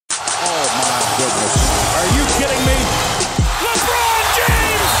goodness. Are you kidding me? LeBron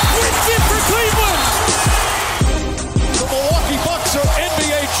James wins it for Cleveland. The Milwaukee Bucks are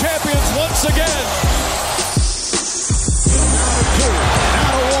NBA champions once again.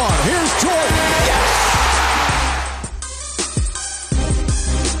 Now to one. Here's Jordan. Yes.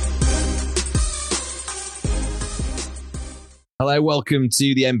 Hello, welcome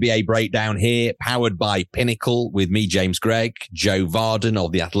to the NBA Breakdown here, powered by Pinnacle with me, James Gregg, Joe Varden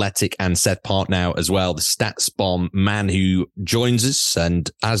of The Athletic, and Seth Partnow as well, the Stats Bomb man who joins us, and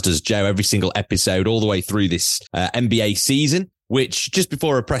as does Joe, every single episode all the way through this NBA season, which just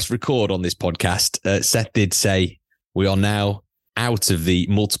before I press record on this podcast, Seth did say we are now out of the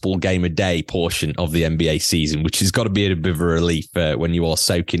multiple game a day portion of the NBA season, which has got to be a bit of a relief when you are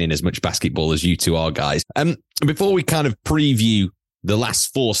soaking in as much basketball as you two are, guys. Before we kind of preview the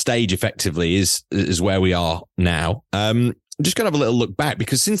last four stage effectively is where we are now. I'm just going to have a little look back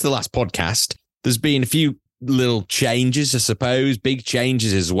because since the last podcast, there's been a few little changes, I suppose, big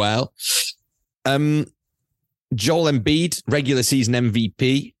changes as well. Joel Embiid, regular season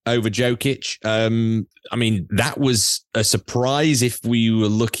MVP over Jokic. I mean, that was a surprise if we were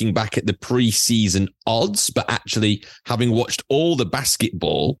looking back at the preseason odds, but actually having watched all the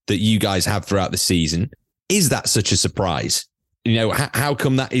basketball that you guys have throughout the season, is that such a surprise? You know, how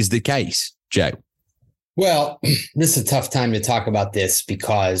come that is the case, Joe? Well, this is a tough time to talk about this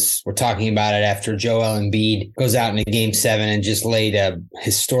because we're talking about it after Joel Embiid goes out into Game 7 and just laid a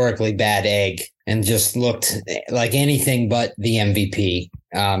historically bad egg and just looked like anything but the MVP.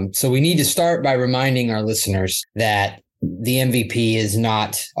 So we need to start by reminding our listeners that the MVP is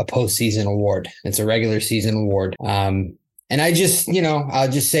not a postseason award. It's a regular season award. And I just,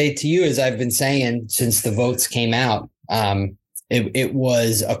 I'll just say it to you, as I've been saying since the votes came out, it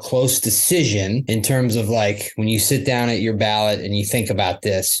was a close decision in terms of like when you sit down at your ballot and you think about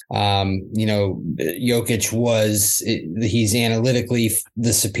this, Jokic he's analytically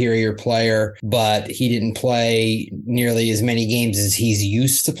the superior player, but he didn't play nearly as many games as he's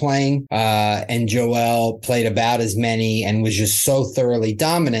used to playing. And Joel played about as many and was just so thoroughly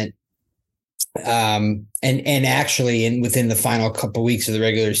dominant. And actually within the final couple of weeks of the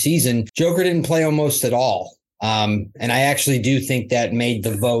regular season, Joker didn't play almost at all. And I actually do think that made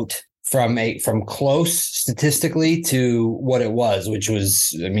the vote from close statistically to what it was, which was,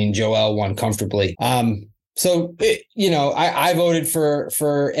 Joel won comfortably. I voted for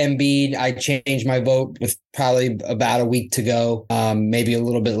Embiid. I changed my vote with probably about a week to go, maybe a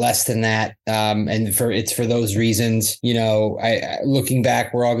little bit less than that. And for those reasons, looking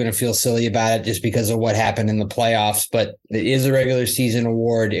back, we're all going to feel silly about it just because of what happened in the playoffs, but it is a regular season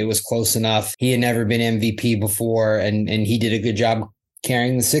award. It was close enough. He had never been MVP before, and he did a good job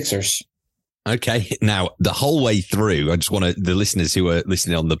carrying the Sixers. Okay. Now, the whole way through, I just want the listeners who are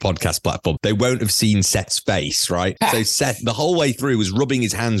listening on the podcast platform, they won't have seen Seth's face, right? So Seth, the whole way through, was rubbing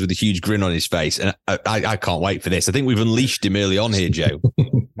his hands with a huge grin on his face. And I can't wait for this. I think we've unleashed him early on here, Joe.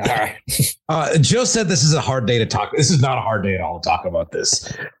 All right. Joe said this is a hard day to talk. This is not a hard day at all to talk about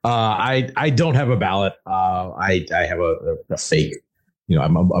this. I don't have a ballot. I have a fake.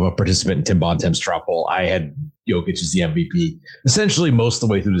 I'm a participant in Tim Bontemps straw poll. I had Jokic as the MVP essentially most of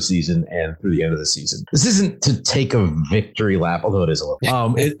the way through the season and through the end of the season. This isn't to take a victory lap, although it is a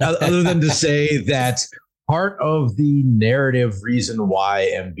little. Other than to say that part of the narrative reason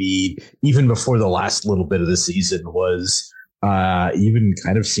why Embiid, even before the last little bit of the season, was even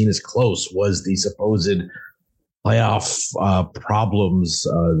kind of seen as close, was the supposed playoff problems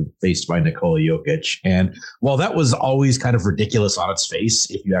faced by Nikola Jokic. And while that was always kind of ridiculous on its face,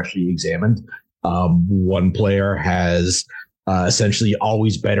 if you actually examined, one player has essentially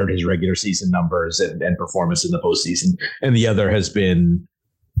always bettered his regular season numbers and performance in the postseason, and the other has been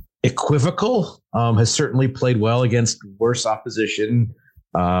equivocal, has certainly played well against worse opposition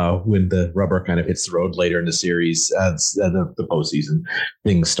when the rubber kind of hits the road later in the series, the postseason,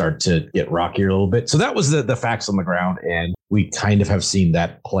 things start to get rockier a little bit. So that was the facts on the ground, and we kind of have seen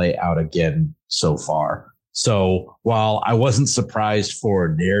that play out again so far. So while I wasn't surprised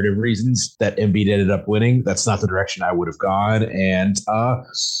for narrative reasons that Embiid ended up winning, that's not the direction I would have gone. And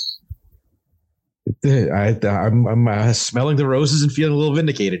I'm smelling the roses and feeling a little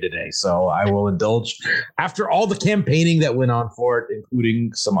vindicated today. So I will indulge after all the campaigning that went on for it,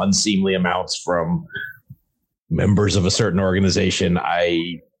 including some unseemly amounts from members of a certain organization.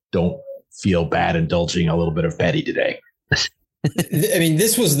 I don't feel bad indulging a little bit of petty today.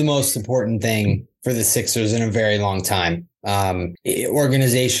 This was the most important thing for the Sixers in a very long time.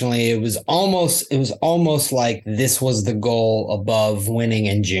 Organizationally, it was almost like this was the goal above winning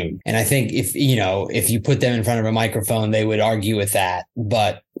in June. And I think if you put them in front of a microphone, they would argue with that.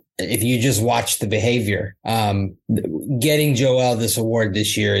 But if you just watch the behavior. Getting Joel this award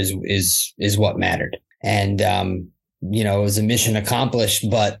this year is what mattered. And, it was a mission accomplished,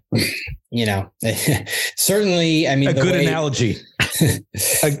 but, certainly, I mean, a good analogy.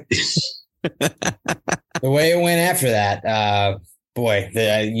 The way it went after that,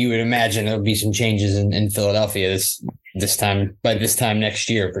 you would imagine there'll be some changes in Philadelphia this time next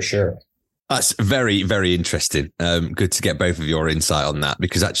year for sure. That's very, very interesting. Good to get both of your insight on that,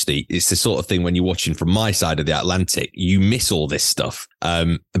 because actually it's the sort of thing when you're watching from my side of the Atlantic, you miss all this stuff.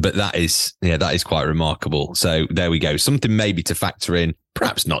 But that is quite remarkable. So there we go. Something maybe to factor in,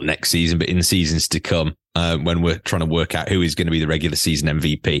 perhaps not next season, but in seasons to come, when we're trying to work out who is going to be the regular season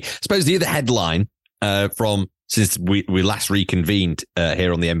MVP. I suppose the other headline since we last reconvened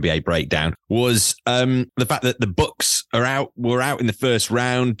here on the NBA Breakdown was the fact that the Bucks were out in the first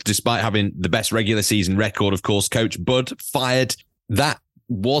round, despite having the best regular season record. Of course, Coach Bud fired. That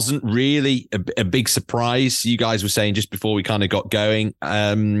wasn't really a big surprise. You guys were saying just before we kind of got going.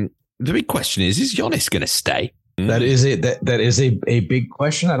 The big question is Giannis going to stay? That is it. That is a big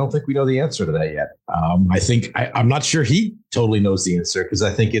question. I don't think we know the answer to that yet. I think I'm not sure he totally knows the answer, because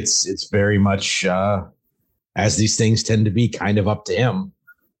I think it's very much as these things tend to be, kind of up to him.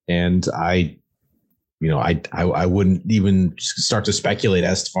 And I wouldn't even start to speculate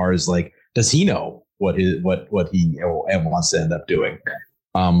as far as like, does he know what he wants to end up doing?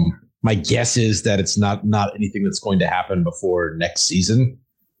 My guess is that it's not anything that's going to happen before next season.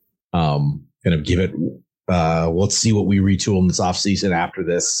 Kind of give it. Let's see what we retool in this offseason after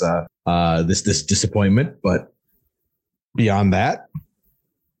this this disappointment. But beyond that,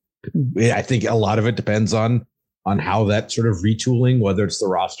 I think a lot of it depends on how that sort of retooling, whether it's the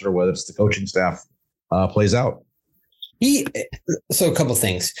roster, whether it's the coaching staff, plays out. So a couple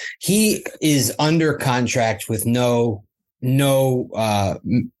things. He is under contract with no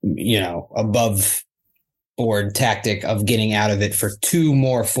above board tactic of getting out of it for 2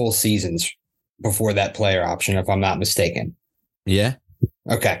 more full seasons before that player option, if I'm not mistaken. Yeah.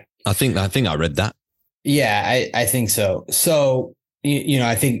 Okay. I think I read that. Yeah, I think so. So,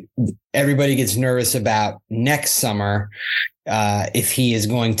 I think everybody gets nervous about next summer if he is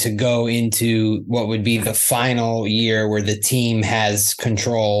going to go into what would be the final year where the team has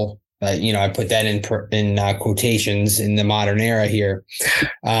control. I put that in quotations in the modern era here,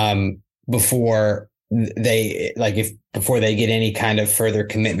 before they get any kind of further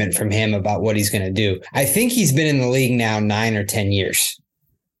commitment from him about what he's going to do. I think he's been in the league now 9 or 10 years,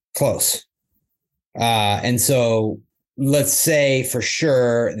 close. And so let's say for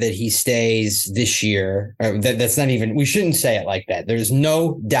sure that he stays this year. That's not even, we shouldn't say it like that. There's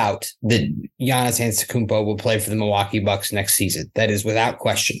no doubt that Giannis Antetokounmpo will play for the Milwaukee Bucks next season. That is without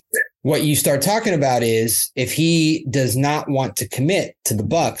question. What you start talking about is if he does not want to commit to the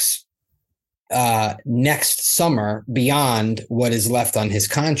Bucks next summer beyond what is left on his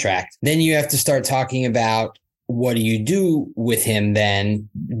contract, then you have to start talking about, what do you do with him then?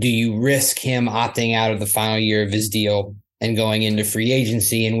 Do you risk him opting out of the final year of his deal and going into free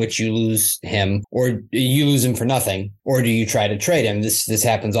agency, in which you lose him, or you lose him for nothing? Or do you try to trade him? This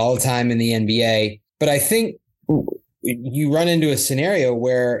happens all the time in the NBA. But I think you run into a scenario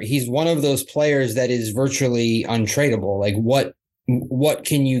where he's one of those players that is virtually untradeable. Like what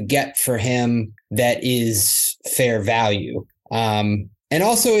can you get for him that is fair value? And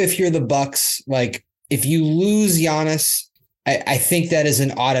also, if you're the Bucks, like, if you lose Giannis, I think that is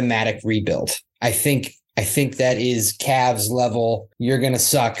an automatic rebuild. I think that is Cavs level. You're going to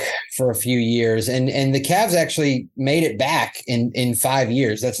suck for a few years. And the Cavs actually made it back in 5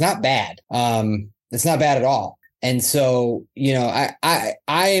 years. That's not bad. That's not bad at all. And so, I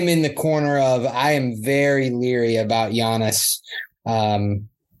am in the corner of, I am very leery about Giannis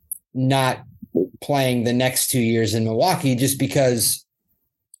not playing the next 2 years in Milwaukee, just because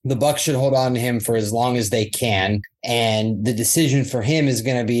the Bucks should hold on to him for as long as they can. And the decision for him is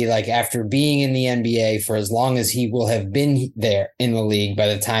going to be, like, after being in the NBA for as long as he will have been there in the league by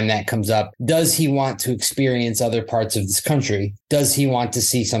the time that comes up, does he want to experience other parts of this country? Does he want to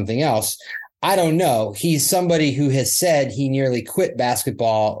see something else? I don't know. He's somebody who has said he nearly quit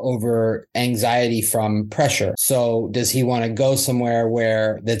basketball over anxiety from pressure. So does he want to go somewhere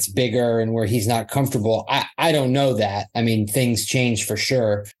where that's bigger and where he's not comfortable? I don't know that. I mean, things change for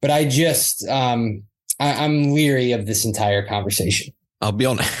sure, but I just, I'm leery of this entire conversation. I'll be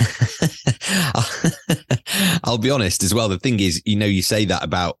honest. I'll be honest as well. The thing is, you say that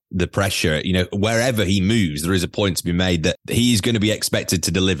about the pressure, wherever he moves, there is a point to be made that he's going to be expected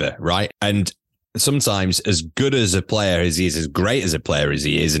to deliver, right? And sometimes, as good as a player as he is, as great as a player as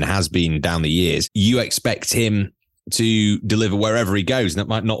he is and has been down the years, you expect him to deliver wherever he goes. And that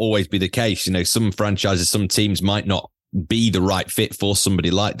might not always be the case. You know, some franchises, some teams might not be the right fit for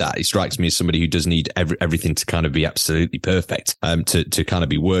somebody like that. He strikes me as somebody who does need everything to kind of be absolutely perfect to kind of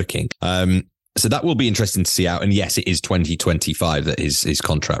be working. So that will be interesting to see out. And yes, it is 2025 that his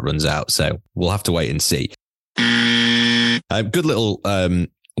contract runs out. So we'll have to wait and see. Good little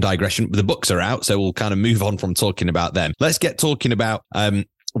digression. The Bucks are out, so we'll kind of move on from talking about them. Let's get talking about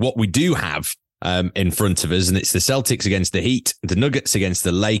what we do have in front of us, and it's the Celtics against the Heat, the Nuggets against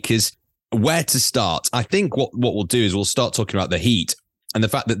the Lakers. Where to start? I think what we'll do is we'll start talking about the Heat and the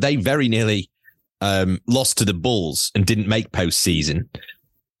fact that they very nearly lost to the Bulls and didn't make postseason,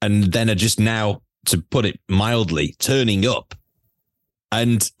 and then are just now, to put it mildly, turning up.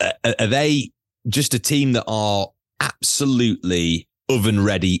 And are they just a team that are absolutely oven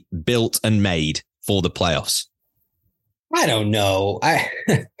ready, built and made for the playoffs? I don't know.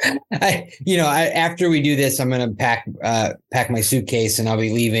 After we do this, I'm going to pack my suitcase and I'll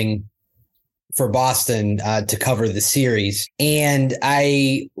be leaving for Boston to cover the series. And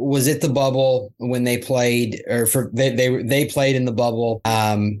I was at the bubble when they played, they played in the bubble.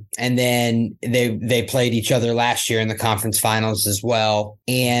 And then they played each other last year in the conference finals as well.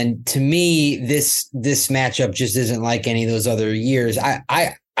 And to me, this matchup just isn't like any of those other years.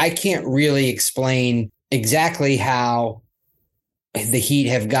 I can't really explain exactly how the Heat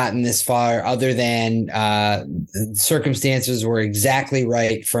have gotten this far, other than circumstances were exactly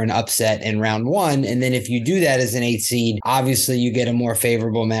right for an upset in round one. And then if you do that as an 8 seed, obviously you get a more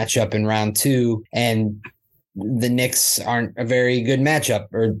favorable matchup in round two. And the Knicks aren't a very good matchup,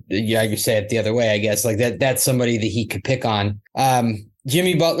 or you say it the other way, I guess. Like that's somebody that he could pick on.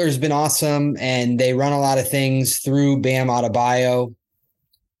 Jimmy Butler's been awesome, and they run a lot of things through Bam Adebayo,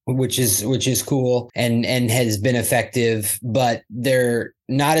 which is cool and has been effective, but they're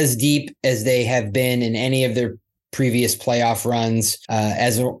not as deep as they have been in any of their previous playoff runs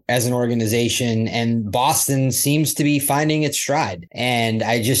as an organization. And Boston seems to be finding its stride. And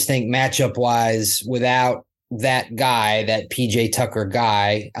I just think matchup wise, without that guy, that PJ Tucker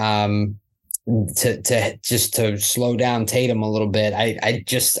guy, to slow down Tatum a little bit, I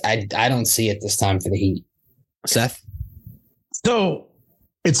don't see it this time for the Heat. Seth? So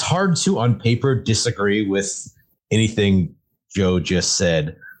it's hard to, on paper, disagree with anything Joe just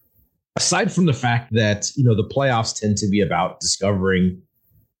said, aside from the fact that, the playoffs tend to be about discovering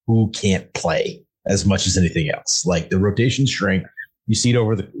who can't play as much as anything else. Like the rotation shrink, you see it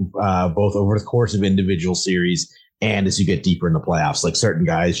over both over the course of individual series and as you get deeper in the playoffs. Like certain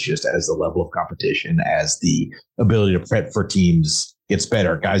guys, just as the level of competition, as the ability to prep for teams gets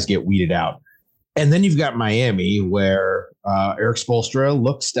better, guys get weeded out. And then you've got Miami, where Eric Spoelstra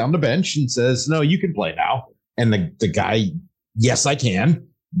looks down the bench and says, no, you can play now. And the guy, yes, I can,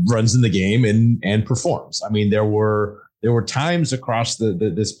 runs in the game and performs. I mean, there were times across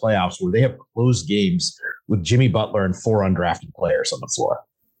this playoffs where they have closed games with Jimmy Butler and 4 undrafted players on the floor.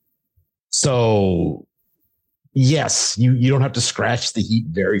 So, yes, you don't have to scratch the Heat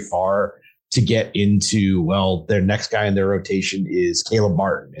very far to get into, well, their next guy in their rotation is Caleb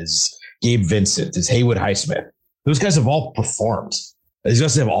Martin, is Gabe Vincent, is Haywood Highsmith. Those guys have all performed. These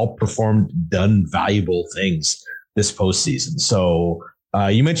guys have all performed, done valuable things this postseason. So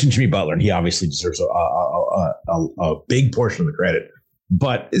you mentioned Jimmy Butler, and he obviously deserves a big portion of the credit.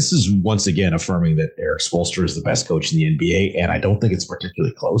 But this is once again affirming that Eric Spoelstra is the best coach in the NBA, and I don't think it's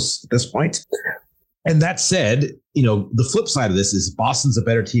particularly close at this point. And that said, the flip side of this is Boston's a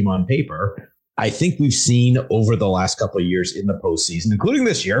better team on paper. I think we've seen over the last couple of years in the postseason, including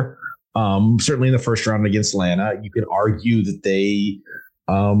this year, certainly in the first round against Atlanta, you can argue that they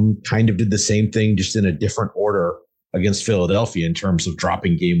kind of did the same thing, just in a different order against Philadelphia in terms of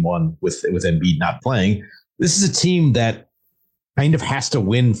dropping game one with Embiid not playing. This is a team that kind of has to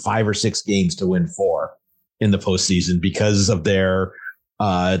win 5 or 6 games to win 4 in the postseason because of their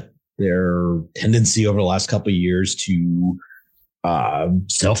tendency over the last couple of years to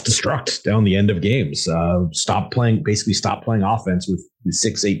self-destruct down the end of games, stop playing offense with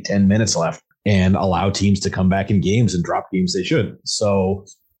 6, 8, 10 minutes left and allow teams to come back in games and drop games they should. So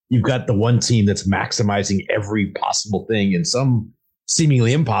you've got the one team that's maximizing every possible thing and some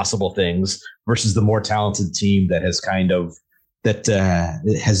seemingly impossible things versus the more talented team that has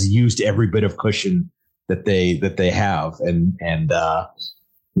has used every bit of cushion that they have.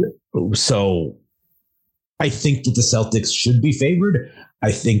 So I think that the Celtics should be favored.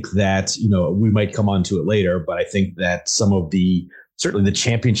 I think that, we might come on to it later, but I think that some of certainly the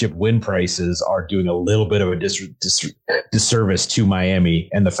championship win prices are doing a little bit of a disservice to Miami,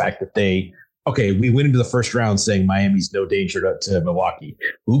 and the fact that we went into the first round saying Miami's no danger to Milwaukee.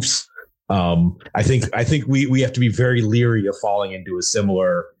 Oops. I think we have to be very leery of falling into a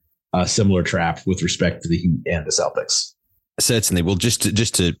similar trap with respect to the Heat and the Celtics. Certainly. Well, just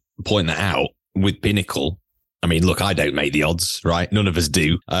to point that out with Pinnacle, I mean, look, I don't make the odds, right? None of us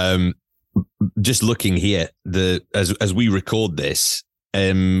do. Just looking here, as we record this,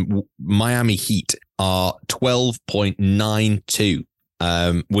 Miami Heat are 12.92,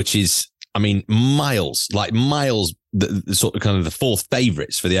 which is, I mean, miles, the sort of kind of the fourth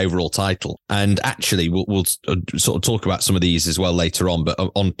favorites for the overall title. And actually, we'll sort of talk about some of these as well later on. But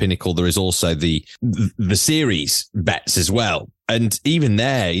on Pinnacle, there is also the series bets as well. And even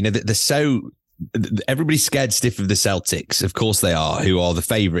there, you know, they're so. Everybody's scared stiff of the Celtics. Of course they are, who are the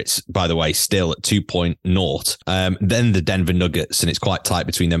favorites, by the way, still at 2.0. Then the Denver Nuggets, and it's quite tight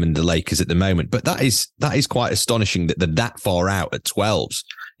between them and the Lakers at the moment. But that is quite astonishing that they're that far out at 12s,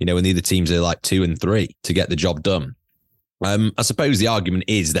 you know, when the other teams are like 2 and 3 to get the job done. I suppose the argument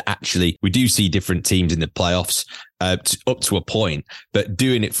is that actually we do see different teams in the playoffs up to a point, but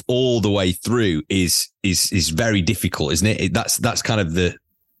doing it all the way through is very difficult, isn't it? That's kind of the,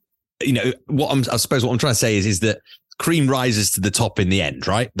 you know, I suppose what I'm trying to say is that cream rises to the top in the end,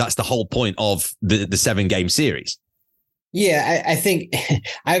 right? That's the whole point of the 7-game series. Yeah, I think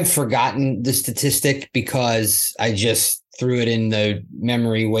I've forgotten the statistic because I just threw it in the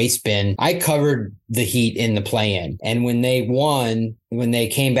memory waste bin. I covered the Heat in the play-in. And when they won, when they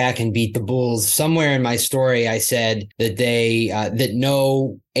came back and beat the Bulls, somewhere in my story, I said that that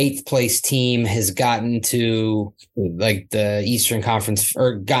no 8th place team has gotten to like the Eastern Conference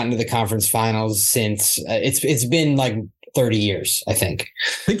or gotten to the conference finals since it's been like 30 years, I think.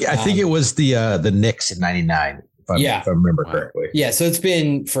 I think it was the Knicks in 99. If I remember correctly. Yeah. So it's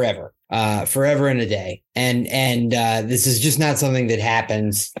been forever and a day. And this is just not something that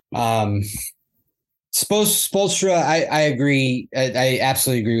happens. Spoelstra, I agree. I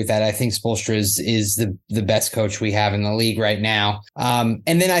absolutely agree with that. I think Spoelstra is the best coach we have in the league right now. And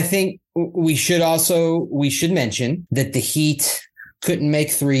then I think we should mention that the Heat couldn't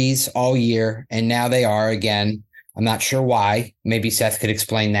make threes all year. And now they are again. I'm not sure why. Maybe Seth could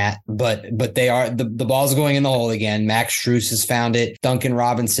explain that, but they are the ball's going in the hole again. Max Strus has found it. Duncan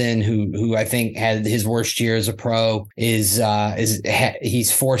Robinson, who I think had his worst year as a pro, he's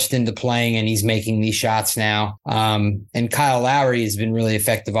forced into playing and he's making these shots now. And Kyle Lowry has been really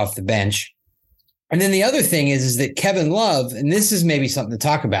effective off the bench. And then the other thing is that Kevin Love, and this is maybe something to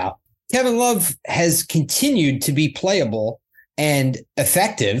talk about. Kevin Love has continued to be playable and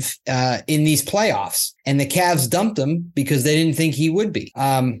effective in these playoffs. And the Cavs dumped him because they didn't think he would be.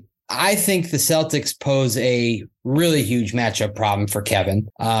 I think the Celtics pose a really huge matchup problem for Kevin.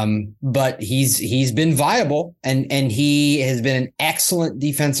 But he's been viable and he has been an excellent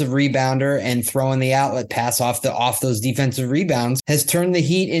defensive rebounder, and throwing the outlet pass off those defensive rebounds has turned the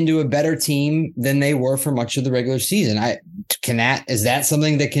Heat into a better team than they were for much of the regular season. Is that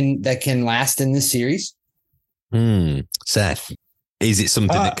something that can last in this series? Seth, is it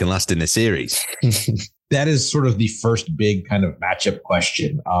something that can last in the series? That is sort of the first big kind of matchup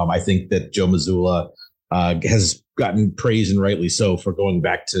question. I think that Joe Mazzulla has gotten praise, and rightly so, for going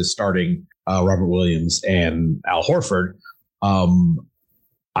back to starting Robert Williams and Al Horford.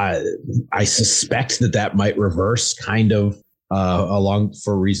 I suspect that might reverse kind of along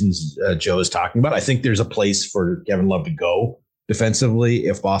for reasons Joe is talking about. I think there's a place for Kevin Love to go defensively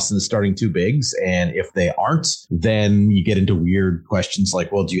if Boston is starting two bigs, and if they aren't, then you get into weird questions like,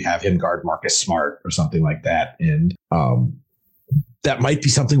 well, do you have him guard Marcus Smart or something like that? And that might be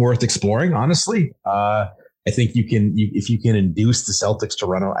something worth exploring, honestly. I think if you can induce the Celtics to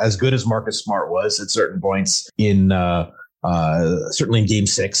run as good as Marcus Smart was at certain points in certainly in Game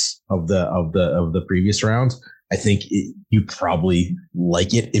 6 of the previous round, I think you probably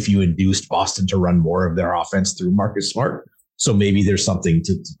like it if you induced Boston to run more of their offense through Marcus Smart. So maybe there's something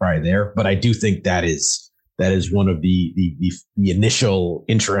to try there, but I do think that is one of the initial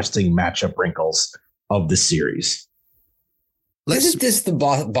interesting matchup wrinkles of the series. Isn't this the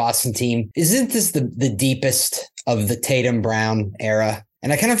Boston team? Isn't this the deepest of the Tatum Brown era?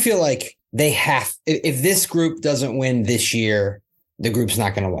 And I kind of feel like if this group doesn't win this year, the group's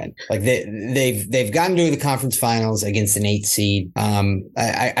not going to win. Like they've gotten to the conference finals against an 8 seed.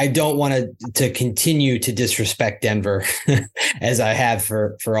 I don't want to continue to disrespect Denver as I have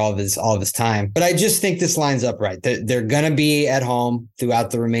for all this time, but I just think this lines up right. They're going to be at home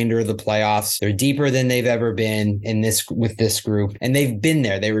throughout the remainder of the playoffs. They're deeper than they've ever been with this group, and they've been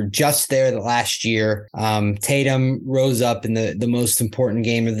there. They were just there the last year. Tatum rose up in the most important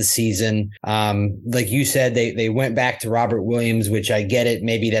game of the season. Like you said, they went back to Robert Williams, which which I get it.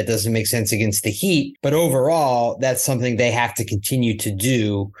 Maybe that doesn't make sense against the Heat, but overall, that's something they have to continue to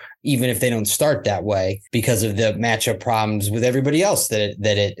do, even if they don't start that way, because of the matchup problems with everybody else that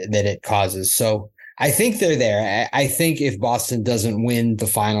it causes. So I think they're there. I think if Boston doesn't win the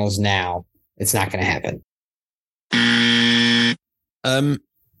finals now, it's not going to happen.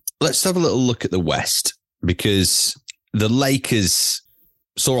 Let's have a little look at the West, because the Lakers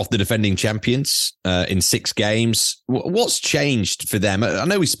saw off the defending champions in 6 games. What's changed for them? I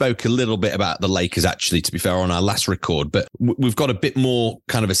know we spoke a little bit about the Lakers, actually, to be fair, on our last record, but we've got a bit more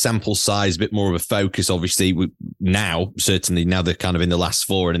kind of a sample size, a bit more of a focus, obviously, certainly now they're kind of in the last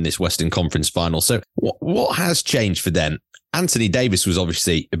 4 and in this Western Conference final. So what has changed for them? Anthony Davis was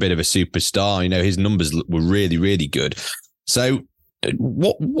obviously a bit of a superstar. His numbers were really, really good. So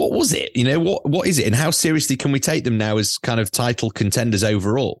what was it? What is it, and how seriously can we take them now as kind of title contenders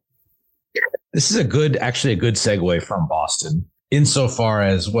overall? This is actually a good segue from Boston, insofar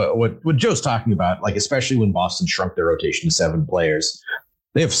as what Joe's talking about, like especially when Boston shrunk their rotation to 7 players.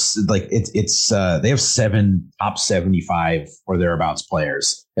 They have they have 7 top 75 or thereabouts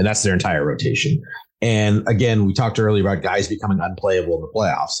players, and that's their entire rotation. And again, we talked earlier about guys becoming unplayable in the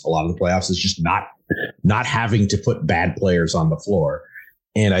playoffs. A lot of the playoffs is just not having to put bad players on the floor.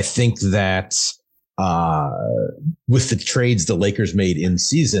 And I think that with the trades the Lakers made in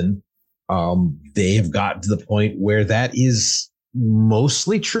season, they have gotten to the point where that is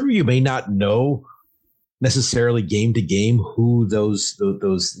mostly true. You may not know necessarily game to game who those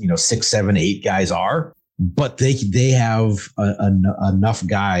 6, 7, 8 guys are, but they have enough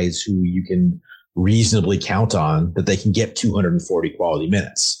guys who you can reasonably count on that they can get 240 quality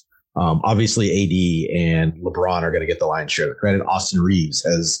minutes. Obviously, AD and LeBron are going to get the lion's share of the credit. Austin Reeves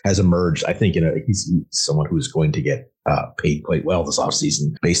has emerged. I think he's someone who's going to get paid quite well this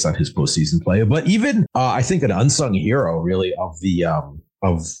offseason based on his postseason play. But even I think an unsung hero, really, of the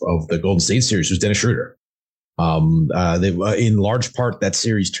Golden State series was Dennis Schroeder. In large part, that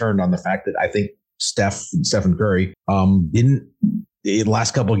series turned on the fact that I think Stephen Curry the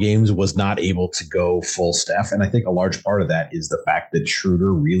last couple of games was not able to go full Steph. And I think a large part of that is the fact that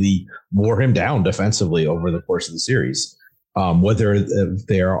Schroeder really wore him down defensively over the course of the series. Whether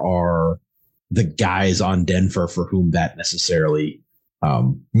there are the guys on Denver for whom that necessarily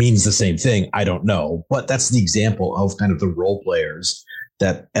means the same thing, I don't know. But that's the example of kind of the role players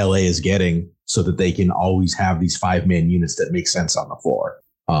that LA is getting so that they can always have these 5-man units that make sense on the floor.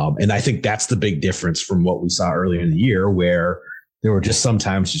 And I think that's the big difference from what we saw earlier in the year, where there were just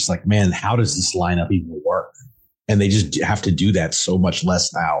sometimes just like, man, how does this lineup even work? And they just have to do that so much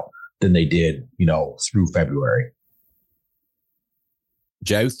less now than they did, through February.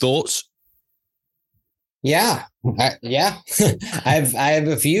 Joe, thoughts? Yeah. I have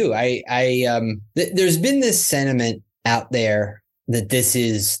a few. There's been this sentiment out there that this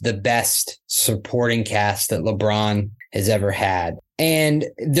is the best supporting cast that LeBron has ever had. And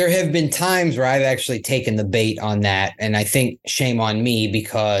there have been times where I've actually taken the bait on that. And I think shame on me,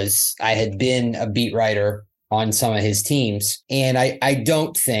 because I had been a beat writer on some of his teams. And I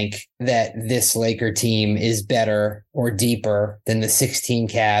don't think that this Laker team is better or deeper than the 16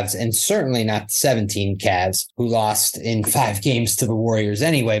 Cavs, and certainly not the 17 Cavs, who lost in 5 games to the Warriors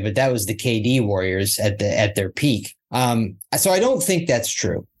anyway. But that was the KD Warriors at their peak. So I don't think that's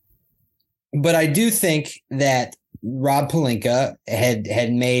true. But I do think that Rob Pelinka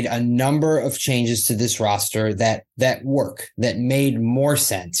had made a number of changes to this roster that work, that made more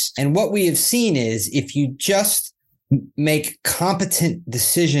sense. And what we have seen is, if you just make competent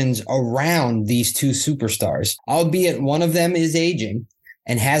decisions around these 2 superstars, albeit one of them is aging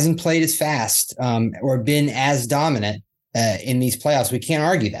and hasn't played as fast or been as dominant in these playoffs, we can't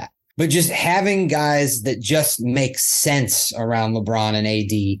argue that. But just having guys that just make sense around LeBron and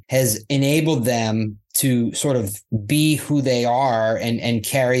AD has enabled them to sort of be who they are and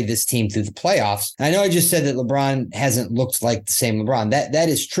carry this team through the playoffs. And I know I just said that LeBron hasn't looked like the same LeBron. That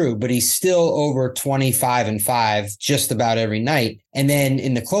is true, but he's still over 25-5 just about every night. And then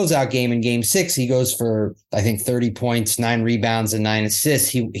in the closeout game in Game 6, he goes for, I think, 30 points, 9 rebounds, and 9 assists.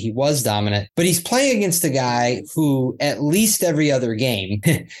 He was dominant, but he's playing against a guy who at least every other game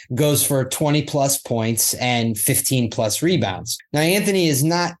goes for 20 plus points and 15 plus rebounds. Now, Anthony is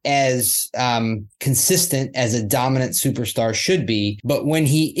not as consistent as a dominant superstar should be, but when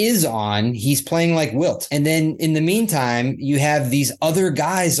he is on, he's playing like Wilt. And then in the meantime, you have these other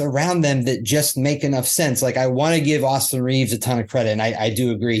guys around them that just make enough sense. Like, I want to give Austin Reeves a ton of credit, and I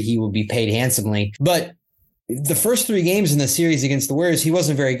do agree he will be paid handsomely. But the first 3 games in the series against the Warriors, he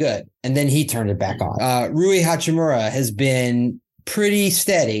wasn't very good. And then he turned it back on. Rui Hachimura has been pretty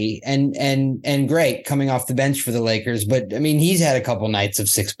steady and great coming off the bench for the Lakers. But I mean, he's had a couple nights of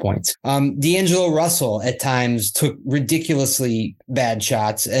 6 points. D'Angelo Russell at times took ridiculously bad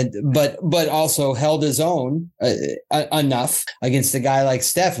shots, but also held his own enough against a guy like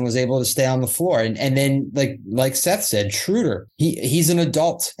Steph and was able to stay on the floor. And then like Seth said, Schroeder, he's an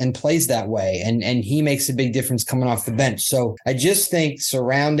adult and plays that way. And he makes a big difference coming off the bench. So I just think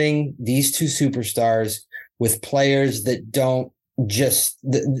surrounding these two superstars with players that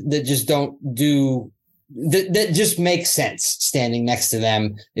just make sense standing next to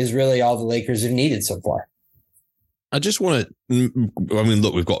them is really all the Lakers have needed so far. I just want to,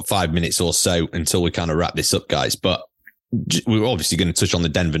 look, we've got 5 minutes or so until we kind of wrap this up, guys, but we're obviously going to touch on the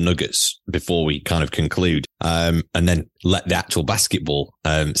Denver Nuggets before we kind of conclude, and then let the actual basketball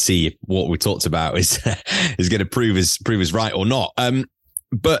see if what we talked about is going to prove us right or not.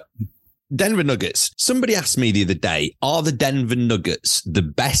 But Denver Nuggets. Somebody asked me the other day, are the Denver Nuggets the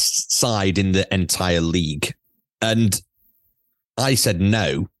best side in the entire league? And I said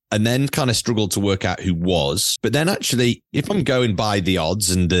no, and then kind of struggled to work out who was. But then actually, if I'm going by the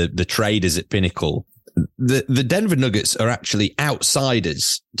odds and the traders at Pinnacle, the Denver Nuggets are actually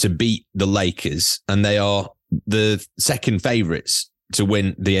outsiders to beat the Lakers, and they are the second favorites to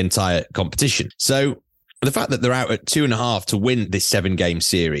win the entire competition. So the fact that they're out at 2.5 to win this 7-game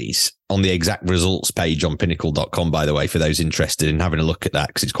series on the exact results page on pinnacle.com, by the way, for those interested in having a look at that,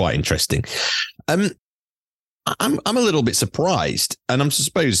 because it's quite interesting. I'm a little bit surprised, and I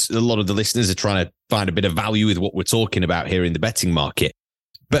suppose a lot of the listeners are trying to find a bit of value with what we're talking about here in the betting market.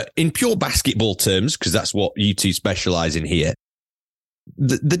 But in pure basketball terms, because that's what you two specialize in here,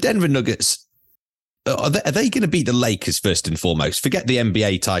 the Denver Nuggets, are they going to beat the Lakers first and foremost? Forget the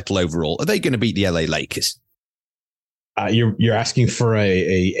NBA title overall. Are they going to beat the LA Lakers? You're asking for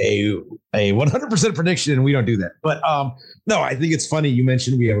a 100% prediction, and we don't do that. But no, I think it's funny. You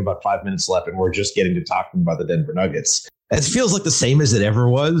mentioned we have about 5 minutes left, and we're just getting to talking about the Denver Nuggets. It feels like the same as it ever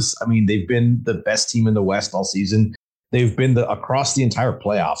was. I mean, they've been the best team in the West all season. They've been across the entire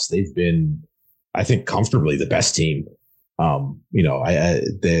playoffs. They've been, I think, comfortably the best team. Some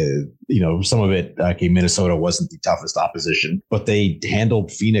of it, Minnesota wasn't the toughest opposition, but they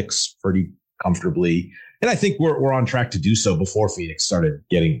handled Phoenix pretty comfortably. And I think we're on track to do so before Phoenix started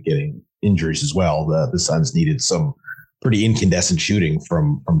getting injuries as well. The Suns needed some pretty incandescent shooting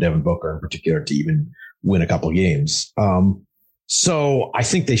from Devin Booker in particular to even win a couple of games. So I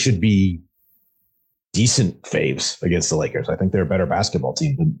think they should be decent faves against the Lakers. I think they're a better basketball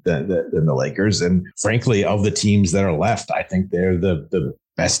team than the Lakers. And frankly, of the teams that are left, I think they're the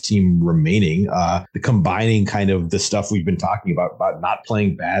best team remaining. The combining kind of the stuff we've been talking about not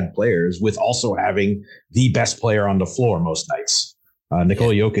playing bad players with also having the best player on the floor most nights.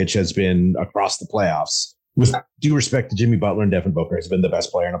 Nikola Jokic has been across the playoffs, with due respect to Jimmy Butler and Devin Booker, has been the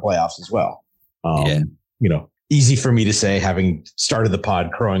best player in the playoffs as well. Easy for me to say, having started the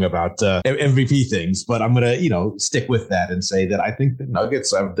pod crowing about MVP things, but I'm going to, stick with that and say that I think the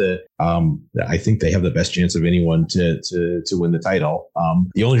Nuggets have I think they have the best chance of anyone to win the title.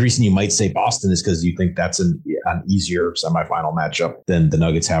 The only reason you might say Boston is because you think that's an easier semifinal matchup than the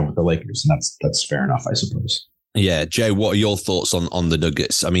Nuggets have with the Lakers. And that's fair enough, I suppose. Yeah, Joe, what are your thoughts on the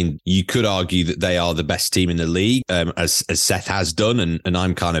Nuggets? I mean, you could argue that they are the best team in the league, as Seth has done, and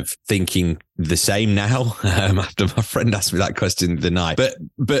I'm kind of thinking the same now after my friend asked me that question the night.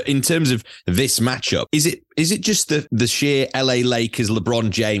 But in terms of this matchup, is it just the sheer LA Lakers, LeBron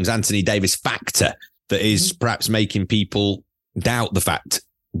James, Anthony Davis factor that is perhaps making people doubt the fact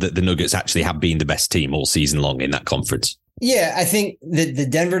that the Nuggets actually have been the best team all season long in that conference? Yeah, I think that the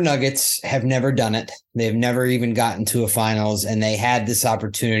Denver Nuggets have never done it. They've never even gotten to a finals, and they had this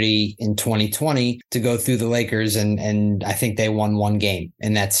opportunity in 2020 to go through the Lakers, and I think they won one game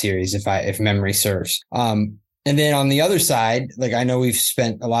in that series, if memory serves. And then on the other side, I know we've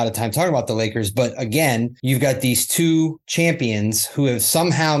spent a lot of time talking about the Lakers, but again, you've got these two champions who have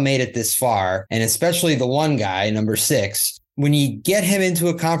somehow made it this far, and especially the one guy, number 6. When you get him into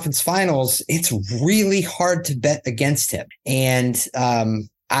a conference finals, it's really hard to bet against him. And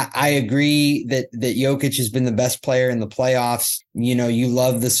I agree that Jokic has been the best player in the playoffs. You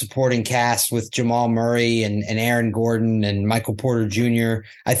love the supporting cast with Jamal Murray and Aaron Gordon and Michael Porter Jr.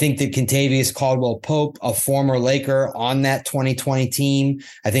 I think that Kentavious Caldwell-Pope, a former Laker on that 2020 team,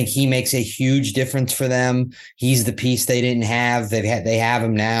 I think he makes a huge difference for them. He's the piece they didn't have. They have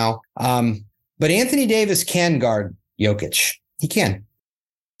him now. But Anthony Davis can guard Jokic. He can.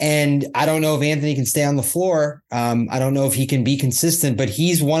 And I don't know if Anthony can stay on the floor. I don't know if he can be consistent, but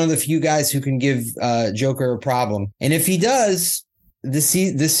he's one of the few guys who can give Joker a problem. And if he does, this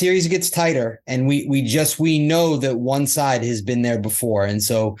series gets tighter, and we know that one side has been there before, and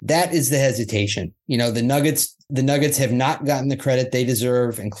so that is the hesitation. The Nuggets have not gotten the credit they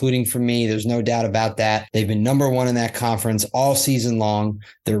deserve, including from me. There's no doubt about that. They've been number one in that conference all season long.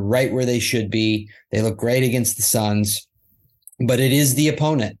 They're right where they should be. They look great against the Suns. But it is the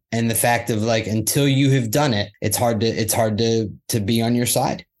opponent, and the fact of until you have done it, it's hard to be on your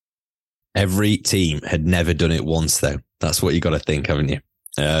side. Every team had never done it once, though. That's what you got to think, haven't you?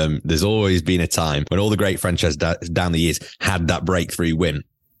 There's always been a time when all the great franchises down the years had that breakthrough win.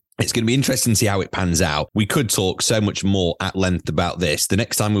 It's going to be interesting to see how it pans out. We could talk so much more at length about this. The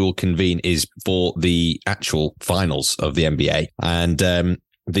next time we will convene is for the actual finals of the NBA, and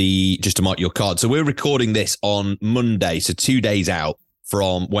just to mark your card. So we're recording this on Monday, so 2 days out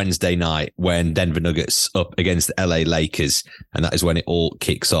from Wednesday night when Denver Nuggets up against the LA Lakers, and that is when it all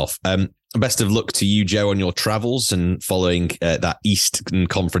kicks off. Best of luck to you, Joe, on your travels and following that Eastern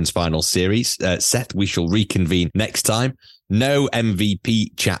Conference Finals series. Seth, we shall reconvene next time. No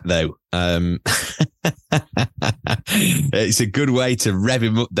MVP chat, though. It's a good way to rev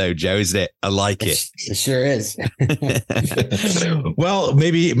him up, though, Joe, isn't it? I like it. It sure is. Well,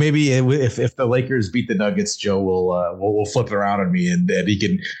 maybe if the Lakers beat the Nuggets, Joe will flip it around on me, and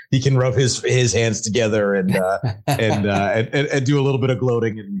he can rub his hands together and do a little bit of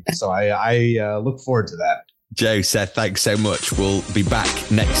gloating, and so I look forward to that. Joe, Seth, thanks so much. We'll be back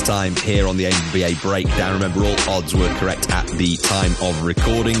next time here on the NBA Breakdown. Remember, all odds were correct at the time of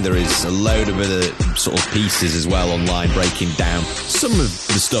recording. There is a load of other sort of pieces as well online breaking down some of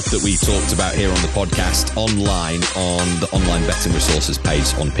the stuff that we talked about here on the podcast online on the online betting resources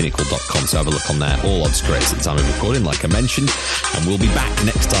page on pinnacle.com. So have a look on there. All odds correct at the time of recording, like I mentioned. And we'll be back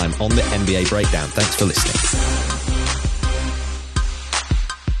next time on the NBA Breakdown. Thanks for listening.